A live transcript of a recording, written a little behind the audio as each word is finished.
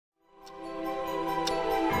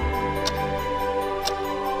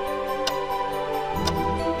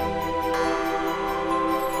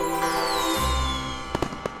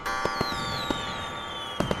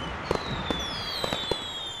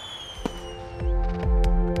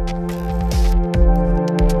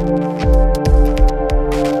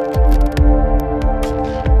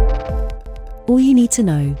need to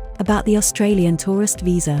know about the Australian tourist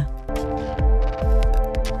visa.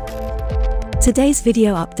 Today's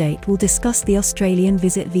video update will discuss the Australian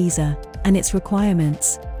visit visa and its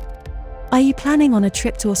requirements. Are you planning on a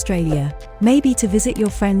trip to Australia, maybe to visit your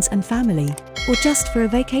friends and family, or just for a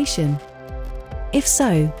vacation? If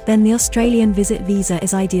so, then the Australian visit visa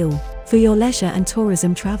is ideal for your leisure and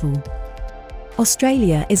tourism travel.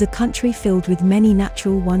 Australia is a country filled with many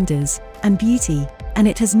natural wonders and beauty, and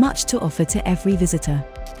it has much to offer to every visitor.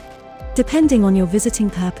 Depending on your visiting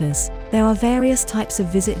purpose, there are various types of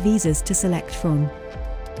visit visas to select from.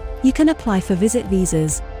 You can apply for visit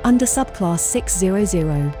visas under Subclass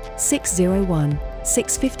 600, 601,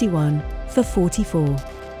 651, for 44,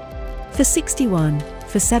 for 61,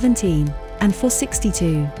 for 17, and for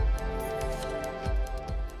 62.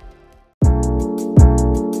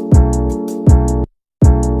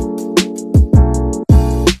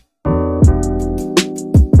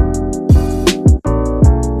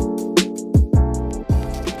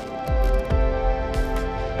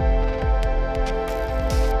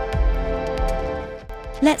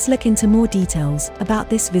 Let's look into more details about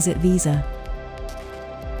this visit visa.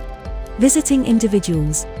 Visiting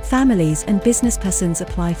individuals, families and business persons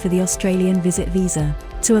apply for the Australian visit visa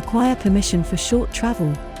to acquire permission for short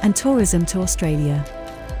travel and tourism to Australia.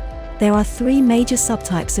 There are three major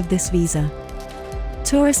subtypes of this visa.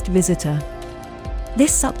 Tourist visitor.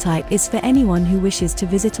 This subtype is for anyone who wishes to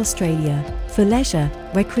visit Australia for leisure,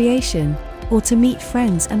 recreation, or to meet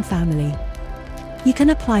friends and family. You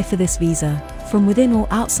can apply for this visa from within or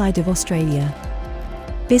outside of Australia.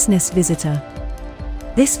 Business visitor.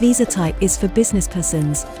 This visa type is for business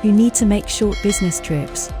persons who need to make short business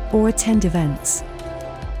trips or attend events.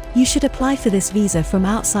 You should apply for this visa from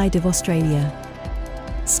outside of Australia.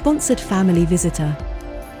 Sponsored family visitor.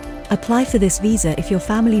 Apply for this visa if your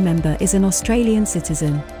family member is an Australian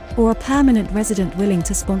citizen or a permanent resident willing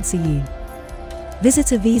to sponsor you.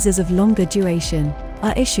 Visitor visas of longer duration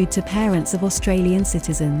are issued to parents of Australian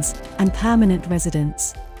citizens and permanent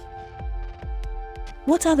residents.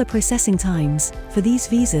 What are the processing times for these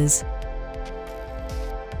visas?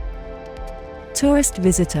 Tourist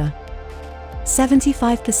visitor.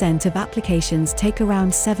 75% of applications take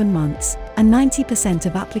around 7 months, and 90%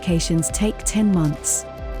 of applications take 10 months.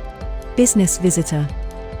 Business visitor.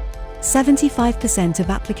 75% of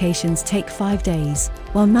applications take 5 days,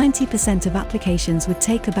 while 90% of applications would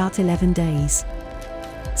take about 11 days.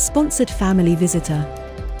 Sponsored family visitor.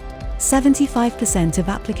 75% of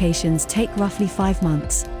applications take roughly 5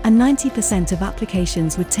 months, and 90% of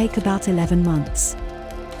applications would take about 11 months.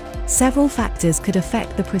 Several factors could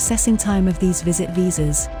affect the processing time of these visit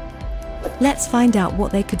visas. Let's find out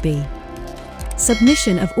what they could be.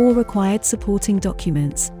 Submission of all required supporting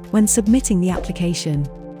documents when submitting the application.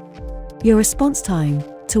 Your response time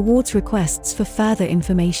towards requests for further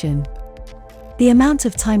information. The amount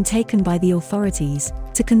of time taken by the authorities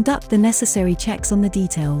to conduct the necessary checks on the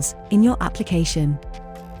details in your application.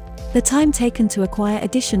 The time taken to acquire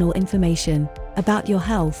additional information about your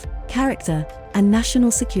health, character, and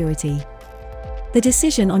national security. The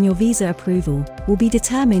decision on your visa approval will be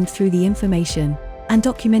determined through the information and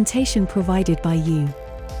documentation provided by you.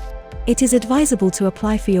 It is advisable to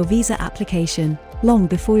apply for your visa application long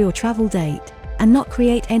before your travel date and not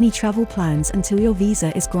create any travel plans until your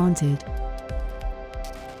visa is granted.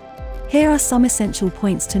 Here are some essential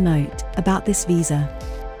points to note about this visa.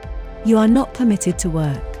 You are not permitted to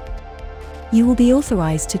work. You will be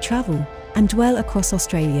authorized to travel and dwell across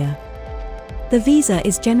Australia. The visa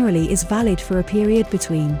is generally valid for a period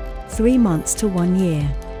between 3 months to 1 year.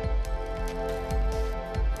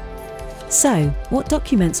 So, what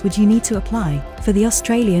documents would you need to apply for the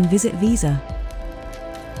Australian visit visa?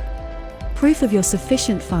 Proof of your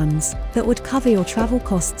sufficient funds that would cover your travel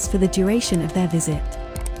costs for the duration of their visit.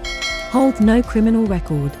 Hold no criminal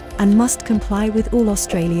record and must comply with all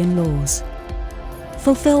Australian laws.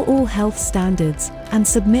 Fulfill all health standards and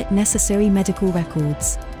submit necessary medical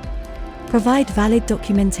records. Provide valid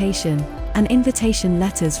documentation and invitation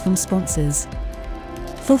letters from sponsors.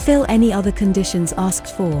 Fulfill any other conditions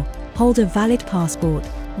asked for. Hold a valid passport,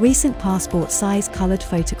 recent passport size colored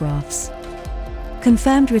photographs.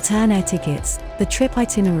 Confirmed return air tickets, the trip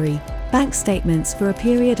itinerary, bank statements for a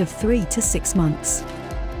period of 3 to 6 months.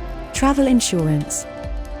 Travel insurance.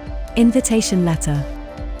 Invitation letter.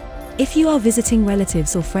 If you are visiting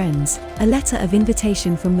relatives or friends, a letter of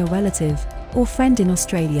invitation from the relative or friend in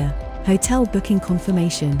Australia. Hotel booking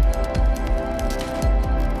confirmation.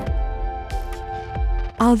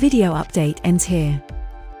 Our video update ends here.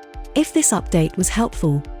 If this update was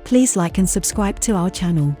helpful, please like and subscribe to our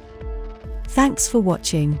channel. Thanks for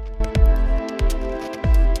watching.